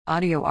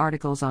Audio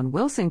articles on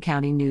Wilson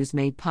County News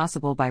made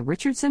possible by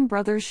Richardson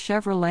Brothers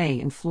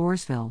Chevrolet in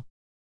Floresville.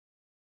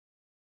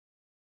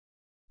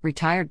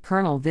 Retired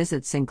Colonel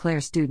visits Sinclair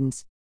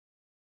students.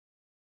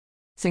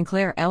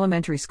 Sinclair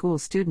Elementary School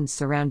students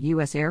surround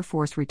U.S. Air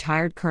Force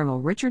retired Colonel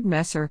Richard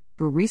Messer,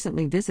 who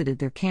recently visited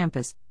their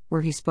campus,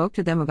 where he spoke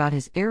to them about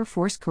his Air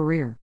Force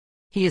career.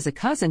 He is a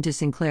cousin to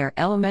Sinclair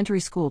Elementary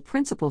School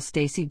Principal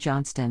Stacy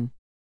Johnston.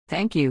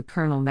 Thank you,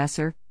 Colonel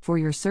Messer, for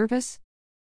your service.